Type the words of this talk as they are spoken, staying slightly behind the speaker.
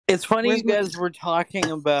It's funny Where's you guys were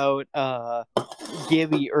talking about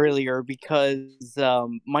Gibby earlier because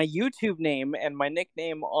my YouTube name and my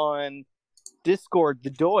nickname on Discord, the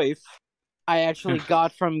Doif, I actually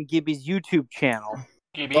got from Gibby's YouTube channel.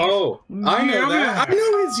 Gibby? Oh, I know that. I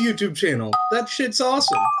know his YouTube channel. That shit's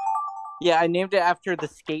awesome. Yeah, I named it after the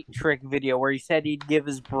skate trick video where he said he'd give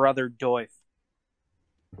his brother Doif.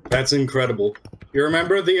 That's incredible. You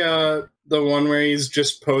remember the one where he's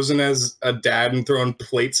just posing as a dad and throwing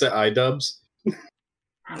plates at iDubbbz?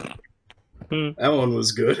 That one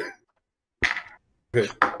was good.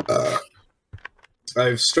 Okay.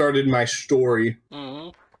 I've started my story.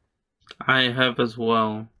 I have as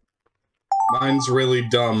well. Mine's really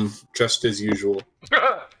dumb, just as usual.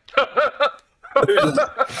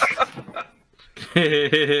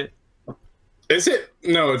 Is it?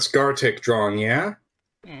 No, it's Gartic drawing, yeah?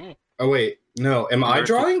 Oh, wait. No, am I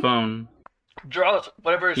drawing? Phone. Draw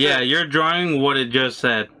whatever it says. Yeah, you're drawing what it just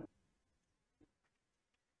said.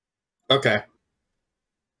 Okay.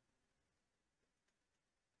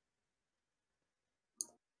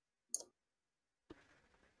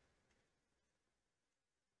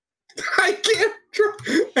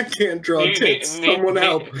 I can't draw tits. Someone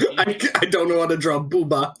help. I don't know how to draw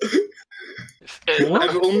booba.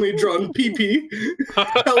 I've only drawn pee-pee.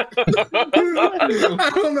 Help. I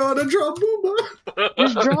don't know how to draw booba.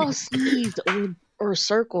 Just draw sleeves or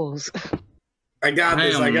circles. I got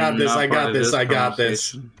this, I got this, I got this, I got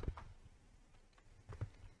this.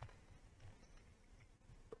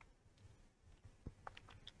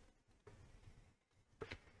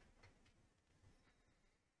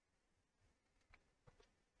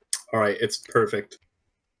 Alright, it's perfect.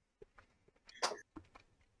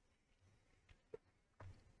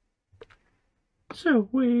 So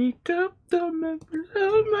wake up the members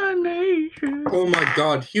of my nation. Oh my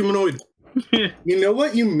god, humanoid. You know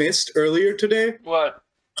what you missed earlier today? What?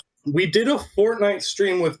 We did a Fortnite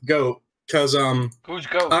stream with Goat, because Who's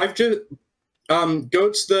Goat? I've just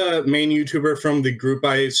Goat's the main YouTuber from the group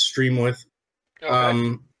I stream with.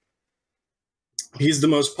 Okay. He's the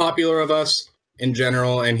most popular of us in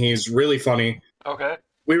general, and he's really funny. Okay.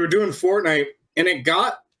 We were doing Fortnite, and it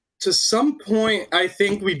got to some point, I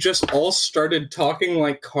think we just all started talking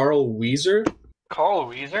like Carl Weezer. Carl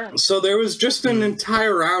Weezer? So there was just an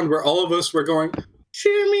entire round where all of us were going,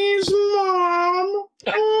 Jimmy's mom!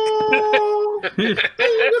 Oh! Are you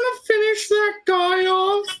gonna finish that guy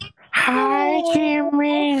off? Hi,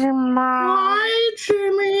 Jimmy's mom. Hi,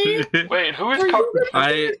 Jimmy! Wait, who is Carl?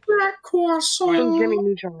 That croissant. Jimmy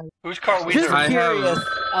Neutron. Who's Carl Just Weezer? curious,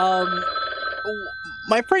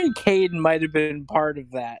 my friend Caden might have been part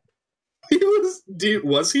of that. He was,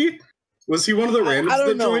 was he? Was he one of the randoms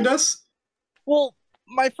that joined us? Well,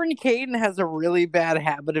 my friend Caden has a really bad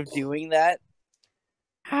habit of doing that.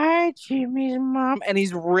 Hi, Jimmy's mom. And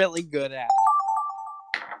he's really good at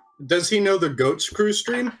it. Does he know the Goat's Crew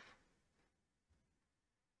stream?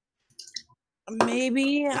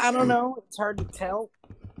 Maybe. I don't know. It's hard to tell.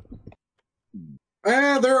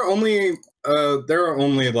 There are only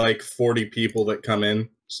like 40 people that come in,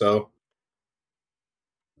 so.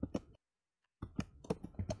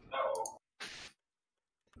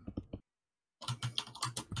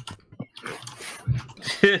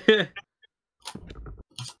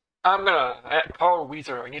 I'm gonna Carl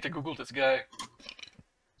Weezer. I need to Google this guy.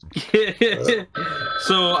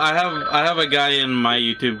 So I have a guy in my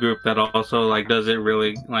YouTube group that also like does it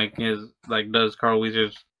really does Carl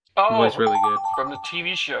Weezer's voice really good from the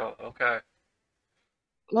TV show. Okay.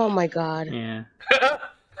 Oh my god. Yeah.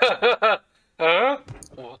 Huh?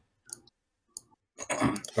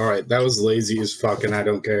 All right, that was lazy as fuck, and I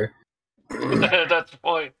don't care. That's the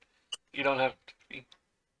point. You don't have to be.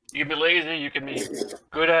 You can be lazy. You can be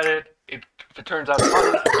good at it. If it turns out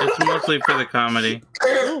fun. It's mostly for the comedy.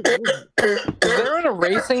 Is there an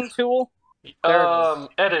erasing tool?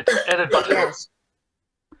 Edit button. Yes.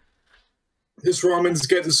 This ramen's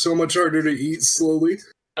getting so much harder to eat slowly.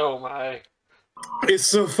 Oh my. It's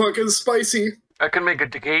so fucking spicy. I could make a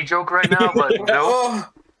gay joke right now, but no. Oh.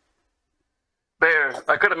 Bears.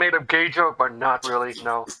 I could have made a gay joke, but not really.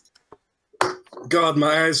 No. God,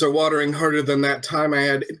 my eyes are watering harder than that time I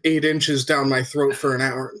had 8 inches down my throat for an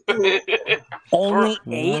hour. Only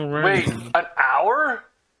 8? Wait, an hour?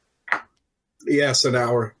 Yes, an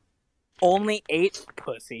hour. Only 8?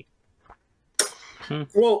 Pussy.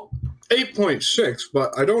 Well, 8.6,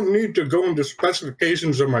 but I don't need to go into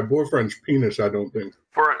specifications of my boyfriend's penis, I don't think.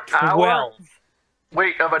 For an hour? 12.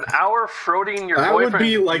 Wait, of an hour floating your that boyfriend? That would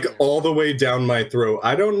be like all the way down my throat.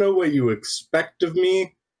 I don't know what you expect of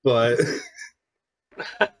me, but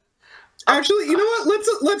Actually, you know what?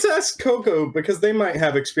 Let's ask Coco because they might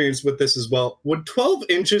have experience with this as well. Would 12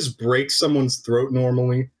 inches break someone's throat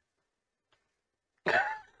normally?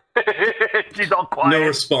 She's all quiet. No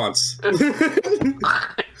response.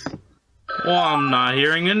 Well, I'm not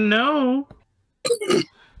hearing a no.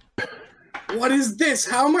 What is this?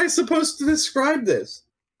 How am I supposed to describe this?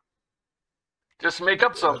 Just make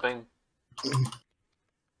up something.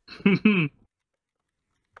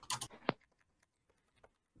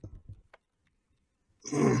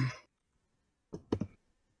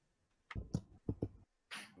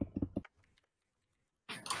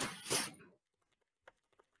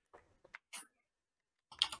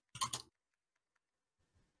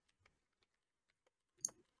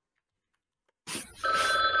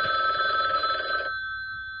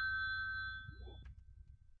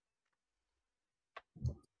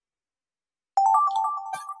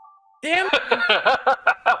 Damn!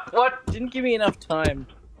 What? Didn't give me enough time.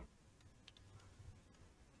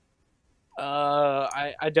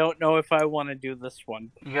 I don't know if I want to do this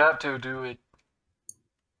one. You have to do it.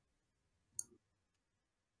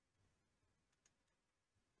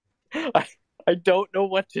 I don't know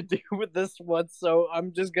what to do with this one, so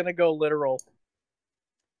I'm just gonna go literal.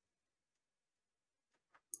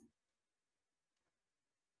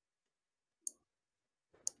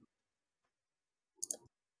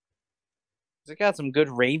 They got some good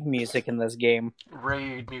rave music in this game.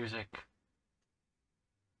 Raid music.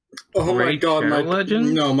 Oh my Raid god, Shadow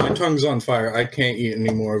Legends? no, my tongue's on fire. I can't eat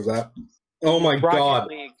any more of that. Oh my Rocket god.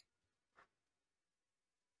 League.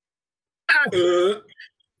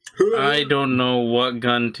 I don't know what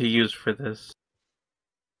gun to use for this.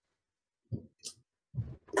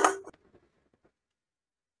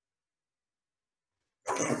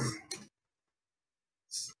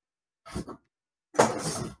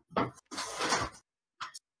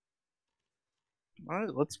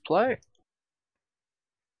 Alright, let's play.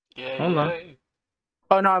 Yeah, Hold on. yeah.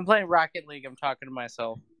 Oh no, I'm playing Rocket League. I'm talking to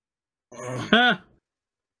myself. Huh.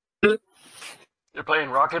 You're playing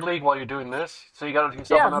Rocket League while you're doing this, so you got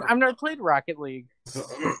yourself Yeah, another. I've never played Rocket League.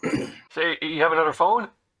 Say, you have another phone?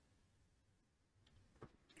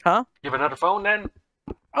 Huh? You have another phone then?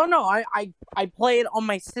 Oh no, I play it on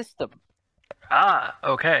my system. Ah,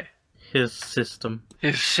 okay. His system.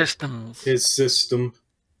 His systems. His system.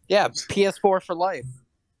 Yeah, PS4 for life.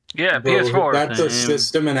 Yeah, Bro, PS4. That's a Same.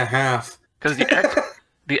 system and a half. Because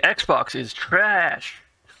the Xbox is trash.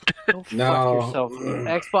 Go fuck No. yourself.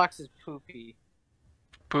 Xbox is poopy.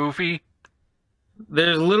 Poofy.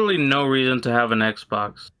 There's literally no reason to have an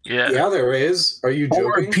Xbox. Yeah. Yeah, there is. Are you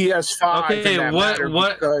Or joking? PS5. Okay, in that what- matter,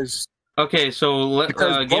 what- Because Okay, so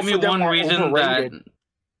Because give both me of them one are reason overrated.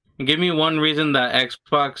 that. Give me one reason that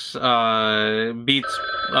Xbox beats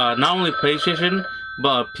not only PlayStation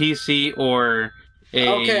but a PC or a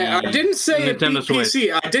Okay, I didn't say it beat Nintendo Switch.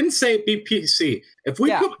 PC. I didn't say it beat PC. If we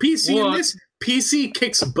Yeah. put PC in Well- this, PC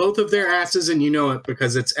kicks both of their asses, and you know it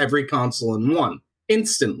because it's every console in one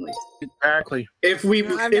instantly. exactly. If we're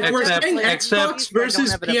Except- saying except- Xbox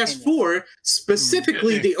versus PS4,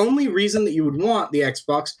 specifically, the only reason that you would want the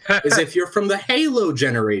Xbox is if you're from the Halo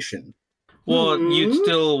generation. Well, you'd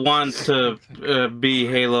still want to be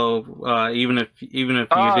Halo, even if you Oh, did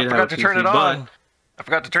I have a forgot to PC. turn it but, on. I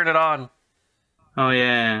forgot to turn it on. Oh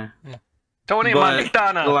yeah, Tony but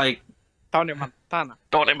Montana. like Tony Montana.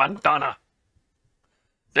 Tony Montana.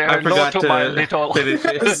 Say I hello forgot to my to little. finish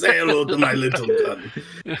it. Say hello to my little gun.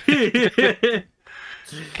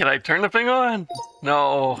 Can I turn the thing on?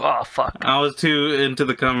 No. Oh, fuck. I was too into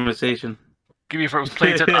the conversation. Give me those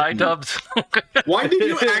plates at iDubbbz. Why did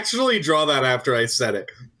you actually draw that after I said it?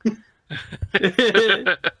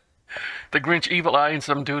 The Grinch evil eye and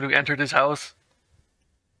some dude who entered his house.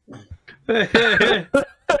 Why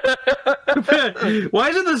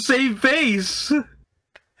is it the same face?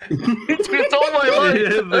 It's all my life.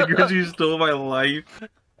 The Grinch who stole my life.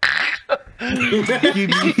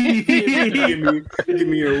 give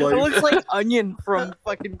me your It life. looks like Onion from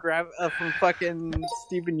fucking from fucking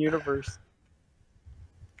Steven Universe.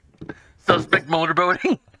 Suspect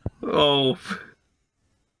motorboating. Oh.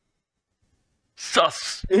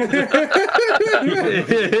 Sus.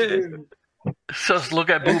 Sus, look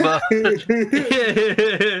at Booba.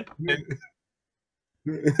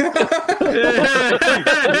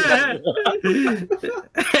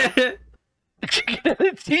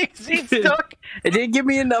 He's stuck. It didn't give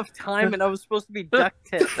me enough time, and I was supposed to be duct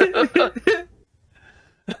tape.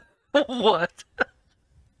 What?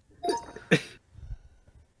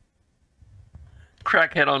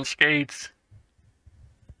 Crackhead on skates.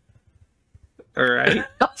 Alright.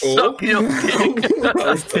 Suck your dick.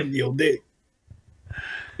 I'll suck your dick.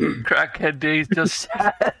 Crackhead days just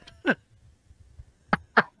sad.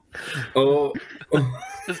 Oh,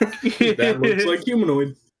 that looks like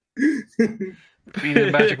humanoid. Being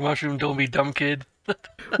a magic mushroom, don't be dumb, kid.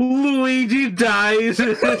 Luigi dies.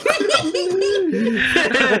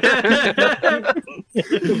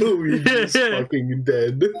 Luigi's fucking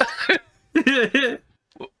dead.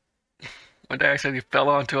 My dad said he fell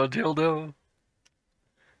onto a dildo.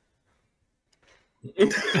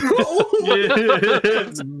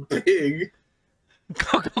 Big.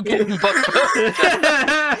 Go get him, Buck.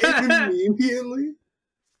 Immediately.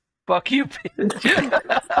 Fuck you,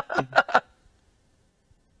 bitch.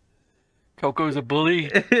 Coco's a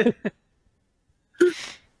bully.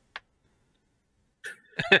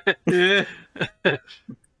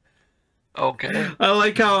 Okay. I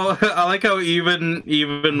like how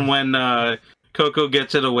even when Coco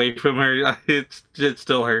gets it away from her, it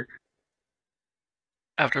still hurt.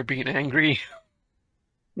 After being angry.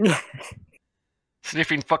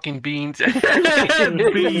 Sniffing fucking beans.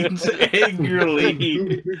 Beans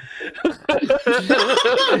angrily.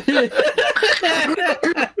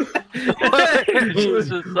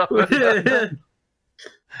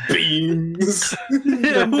 Beans.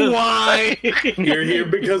 Why? You're here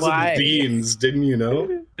because of the beans, didn't you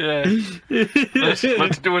know? Yeah.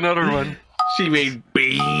 Let's do another one. She made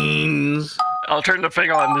beans. I'll turn the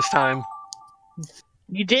thing on this time.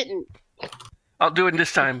 You didn't. I'll do it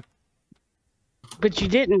this time. But you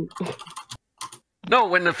didn't. No,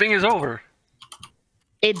 when the thing is over.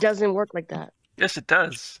 It doesn't work like that. Yes, it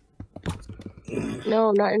does.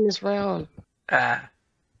 No, not in this round. Ah.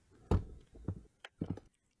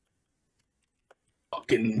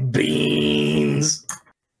 Fucking beans.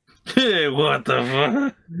 What the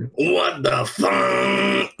fuck? What the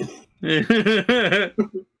fuck?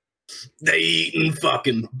 They eating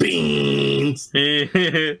fucking beans.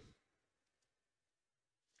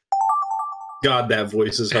 God, that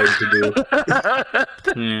voice is hard to do.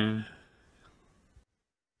 Yeah.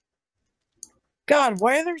 God,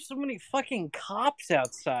 why are there so many fucking cops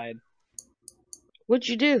outside? What'd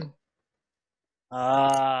you do?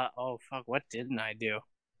 Oh fuck, what didn't I do?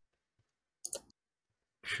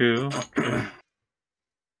 True.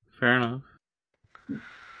 Fair enough.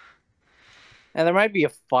 And there might be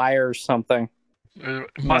a fire or something. There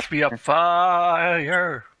must be a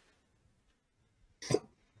fire.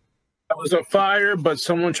 That was a fire, but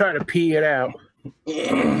someone tried to pee it out.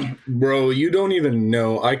 Bro, you don't even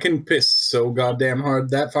know. I can piss so goddamn hard,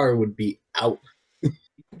 that fire would be out.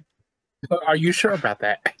 Are you sure about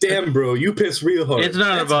that? Damn, bro, you piss real hard. It's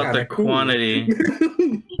not That's about the kinda cool. quantity.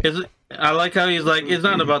 I like how he's like, it's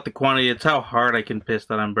not about the quantity, it's how hard I can piss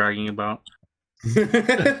that I'm bragging about.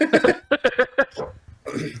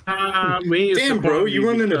 Damn, bro, you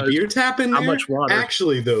running a beer tap in there? How much water?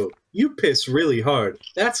 Actually, though, you piss really hard.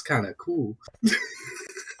 That's kind of cool.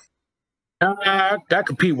 That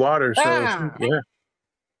could pee water, so yeah.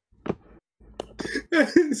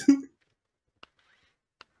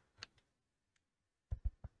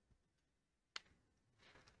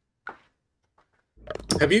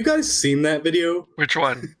 Have you guys seen that video? Which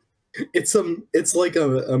one? It's like a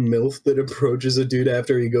MILF that approaches a dude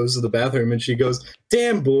after he goes to the bathroom, and she goes,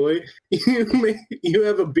 "Damn, boy, you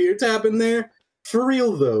have a beer tap in there? For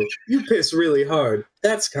real though, you piss really hard.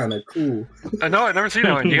 That's kind of cool." No, I've never seen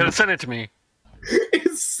that one. You gotta send it to me.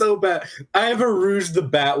 It's so bad. I have a Rouge the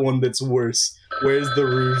Bat one that's worse. Where's the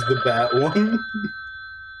Rouge the Bat one?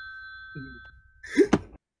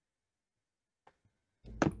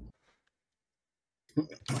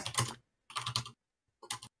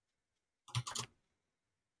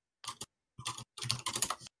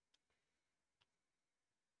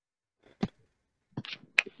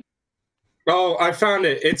 Oh, I found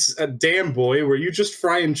it. It's a damn boy. Were you just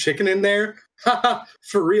frying chicken in there? Haha,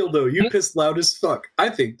 for real though, you pissed loud as fuck. I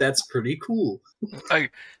think that's pretty cool.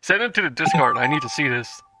 Send it to the Discord. I need to see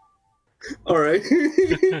this. Alright.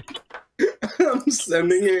 I'm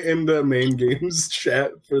sending it in the main games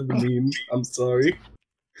chat for the meme. I'm sorry.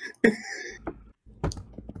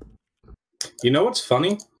 You know what's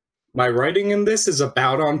funny? My writing in this is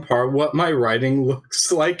about on par what my writing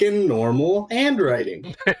looks like in normal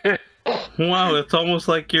handwriting. Wow, it's almost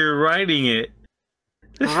like you're writing it.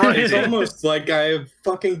 It's almost like I have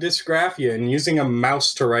fucking dysgraphia, and using a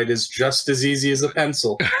mouse to write is just as easy as a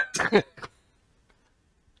pencil.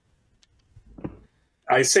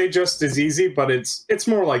 I say just as easy, but it's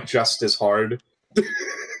more like just as hard.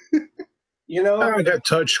 You know? I got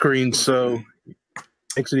touchscreens, so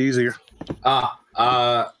makes it easier.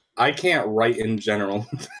 I can't write in general.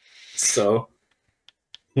 So,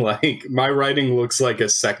 like, my writing looks like a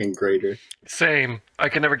second grader. Same. I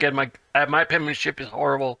can never get my penmanship is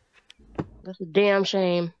horrible. That's a damn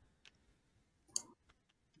shame.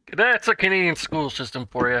 That's a Canadian school system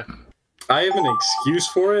for you. I have an excuse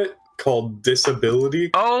for it called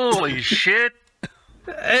disability. Holy shit!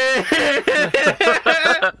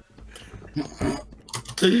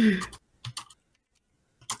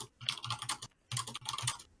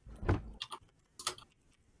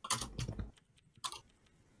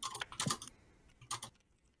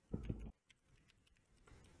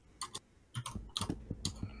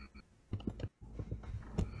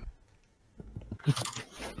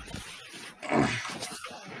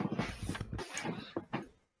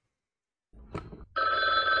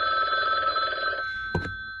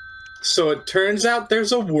 So it turns out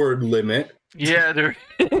there's a word limit. Yeah, there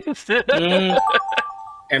is.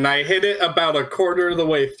 And I hit it about a quarter of the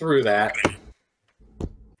way through that.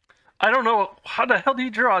 I don't know. How the hell do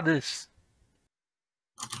you draw this?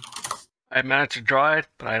 I managed to draw it,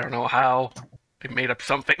 but I don't know how. They made up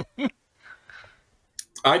something.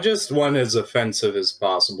 I just want as offensive as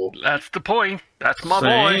possible. That's the point. That's my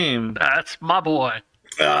Same. boy. That's my boy.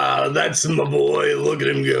 Ah, that's my boy. Look at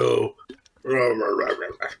him go.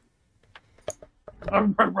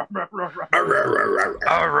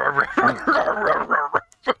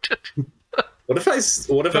 What if I said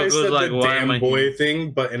like, the why am damn I boy here?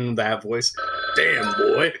 thing, but in that voice? Damn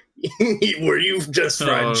boy, were you just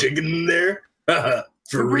fried chicken in there?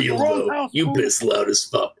 For real though, you piss loud as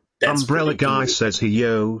fuck. That's Umbrella pretty guy cool. says he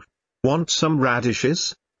yo. Want some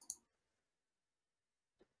radishes?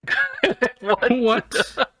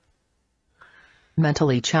 What?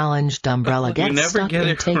 Mentally challenged Umbrella You gets never stuck get in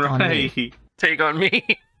it Take on Me. right. Take on me.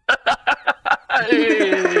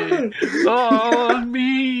 Hey, on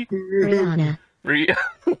me. Rihanna.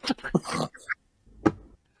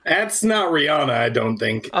 That's not Rihanna, I don't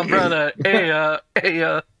think. Umbrella.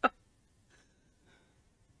 Hey.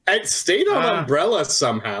 It stayed on Umbrella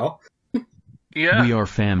somehow. Yeah. We are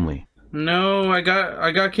family. No, I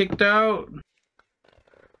got kicked out.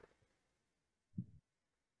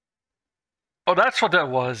 Oh, that's what that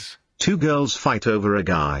was. Two girls fight over a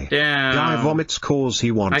guy. Damn. Guy vomits cause he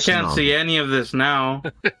wants I can't none. see any of this now.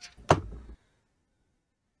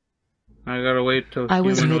 I gotta wait till I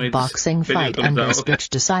was Humanoid's mid-boxing video fight comes and out. this bitch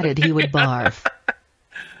decided he would barf.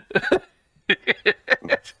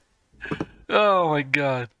 Oh my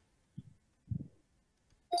god.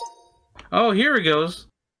 Oh, here it goes.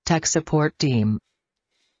 Tech support team.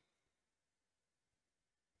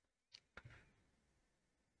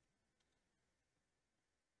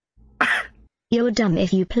 You're dumb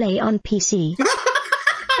if you play on PC.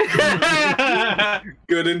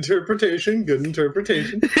 Good interpretation, good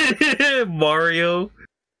interpretation. Mario.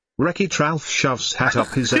 Wrecky Ralph shoves hat up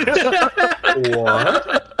his ass.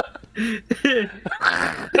 What?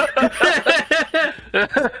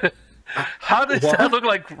 How does What? that look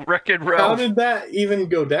like Wreck-It How Ralph? did that even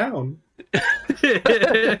go down?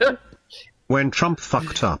 When Trump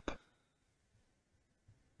fucked up.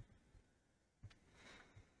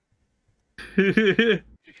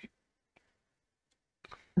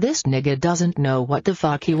 This nigga doesn't know what the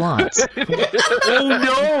fuck he wants.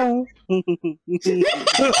 Oh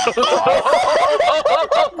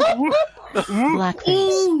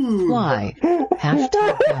Blackface. Why?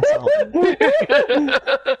 Hashtag cancel.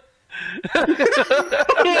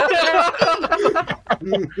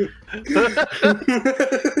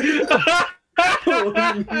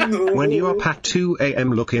 When you up at 2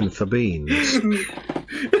 a.m. looking for beans.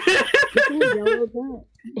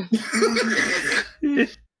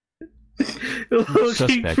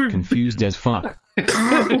 Suspect confused as fuck.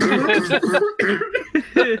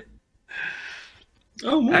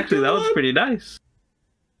 Oh, actually, that was pretty nice.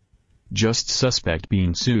 Just suspect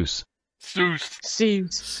being Seuss. Seuss.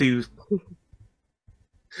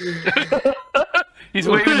 He's Seuss.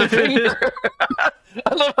 waving the finger.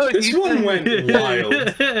 I love how this one went wild.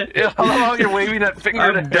 Yeah, I love how you're waving that finger.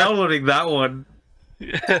 I'm downloading that one.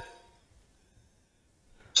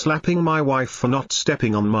 Slapping my wife for not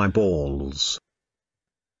stepping on my balls.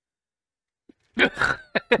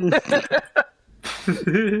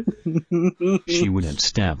 She wouldn't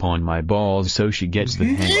step on my balls, so she gets the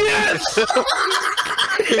hang. Yes! What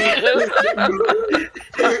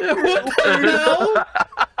the hell?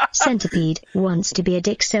 Centipede wants to be a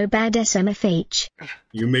dick so bad SMFH.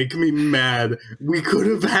 You make me mad. We could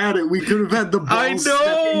have had it. We could have had the ball I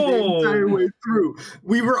stepping the know! entire way through.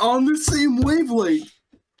 We were on the same wavelength.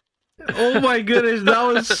 Oh my goodness, that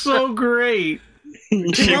was so great.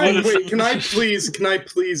 Can I please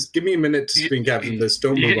give me a minute to screen capture this?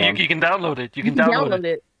 Don't move on. You can download it. You can download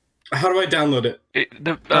it. How do I download it? It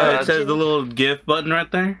says the little GIF button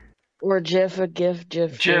right there. Or GIF, a GIF.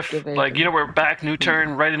 Like, you know where back, new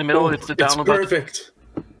turn, right in the middle, it's the download button. Perfect.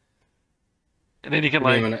 And then you can, Give me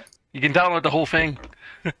a like, minute. You can download the whole thing.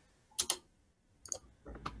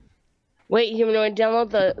 Wait, humanoid,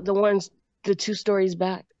 download the 2 stories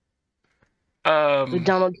back. The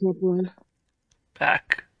Donald Trump one.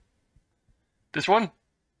 Back. This one?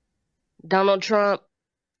 Donald Trump.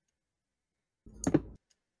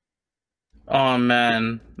 Oh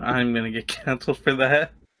man, I'm gonna get canceled for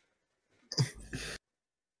that.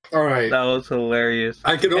 All right, that was hilarious.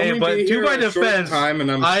 I could only be here a short time,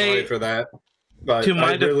 and I'm sorry for that. But to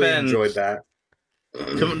my I really defense, enjoyed that.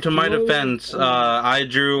 To my defense, I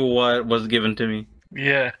drew what was given to me.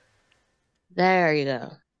 Yeah. There you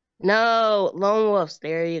go. No, Lone Wolves.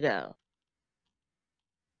 There you go.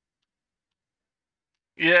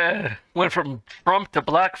 Yeah, went from Trump to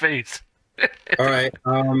blackface. All right.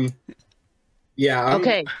 Yeah.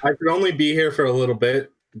 Okay. I could only be here for a little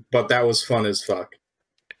bit, but that was fun as fuck.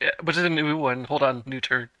 Yeah, but it's a new one. Hold on, new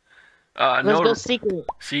turn. Let's go secret.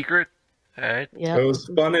 Secret. All right. Yeah. It was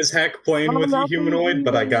fun as heck playing with you, humanoid,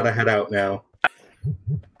 but I gotta head out now.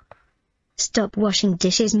 Stop washing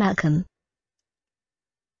dishes, Malcolm.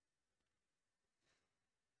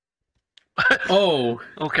 Oh.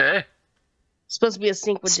 Okay. Supposed to be a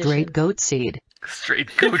sync with Straight goat seed. Straight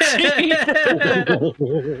goat seed.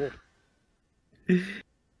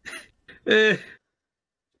 You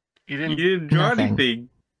didn't draw anything.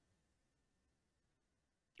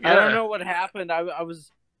 I don't know what happened.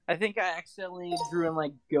 I think I accidentally drew in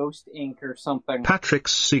like ghost ink or something.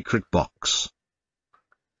 Patrick's secret box.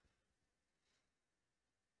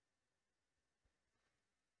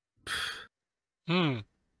 Im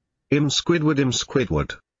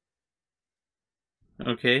Squidward.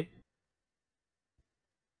 Okay.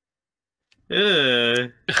 So,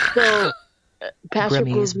 Patrick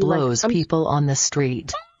Grimmy's blows like, people on the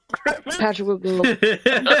street. Patrick will go.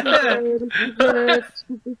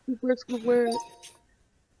 Squidward.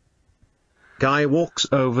 Guy walks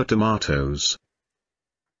over tomatoes.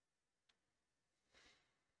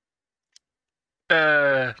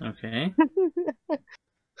 Okay.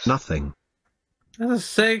 Nothing. That's the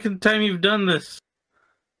second time you've done this.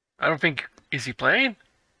 I don't think. Is he playing?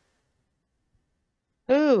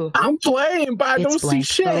 Ooh. I'm playing, but I don't see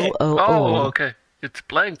shit. Oh, okay. It's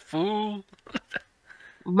blank, fool.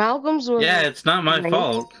 Malcolm's was. Yeah, it's not my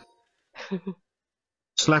fault.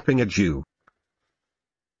 Slapping a Jew.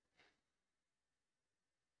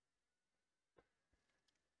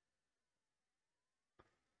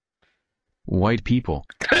 White people.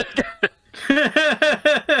 That's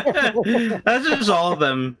just all of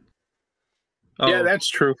them. Oh. Yeah, that's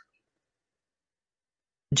true.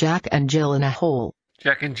 Jack and Jill in a hole.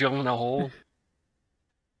 Jack and Jill in a hole.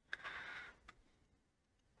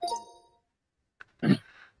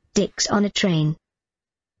 Dicks on a train.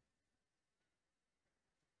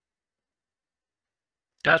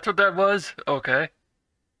 That's what that was? Okay.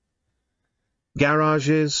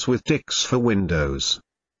 Garages with dicks for windows.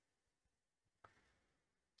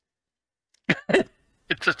 It's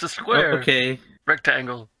just a square. Okay.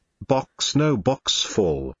 Rectangle. Box no box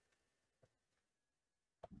full.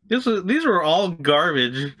 These were all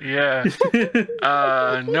garbage. Yeah.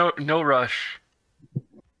 No rush.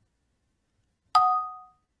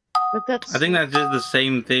 But that's. I think that's just the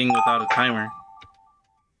same thing without a timer.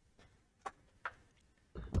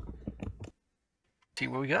 See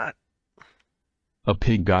what we got. A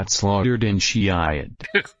pig got slaughtered in Shiite.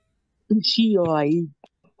 Shiite.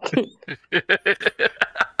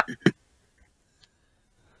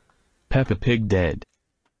 Peppa Pig dead.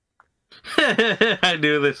 I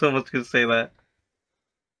knew that someone's gonna say that.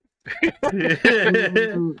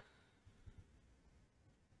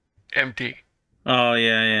 Empty. Oh,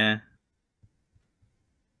 yeah.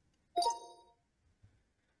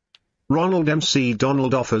 Ronald MC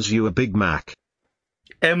Donald offers you a Big Mac.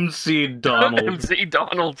 MC Donald. MC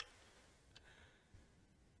Donald.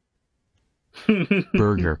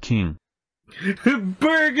 Burger King.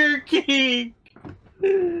 Burger King!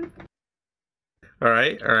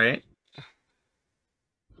 Alright.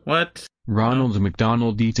 What? Ronald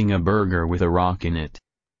McDonald eating a burger with a rock in it.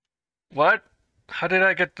 What? How did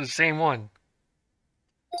I get the same one?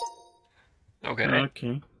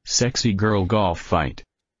 Okay. Sexy girl golf fight.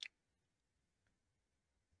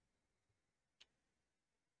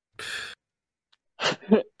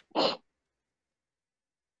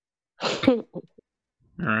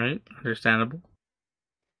 Alright, understandable.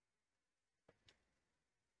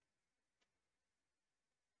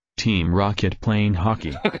 Team Rocket playing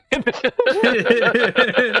hockey.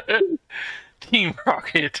 Team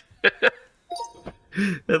Rocket.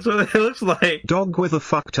 That's what it looks like. Dog with a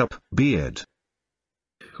fucked up beard.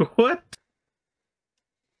 What?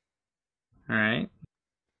 Alright.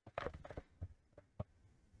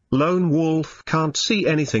 Lone wolf can't see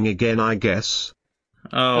anything again, I guess.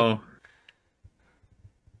 Oh.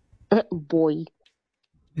 Boy.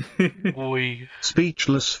 Boy.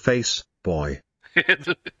 Speechless face, boy.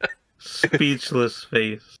 Speechless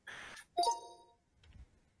face.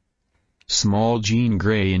 Small Jean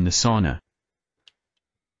Grey in the sauna.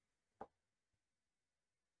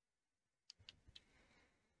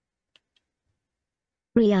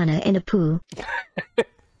 Rihanna in a pool.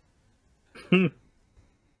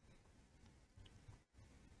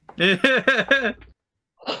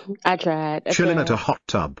 I tried. Chilling at a hot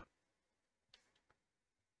tub.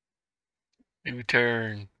 New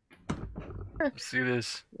turn. Let's see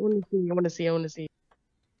this. I want to see.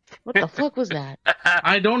 What the fuck was that?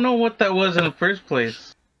 I don't know what that was in the first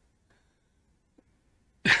place.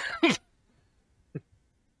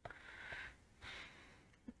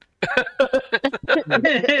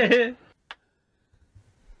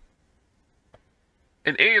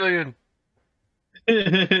 An alien.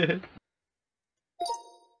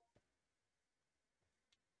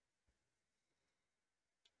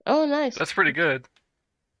 Oh, nice. That's pretty good.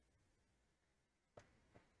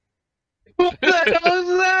 What the hell is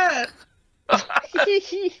that?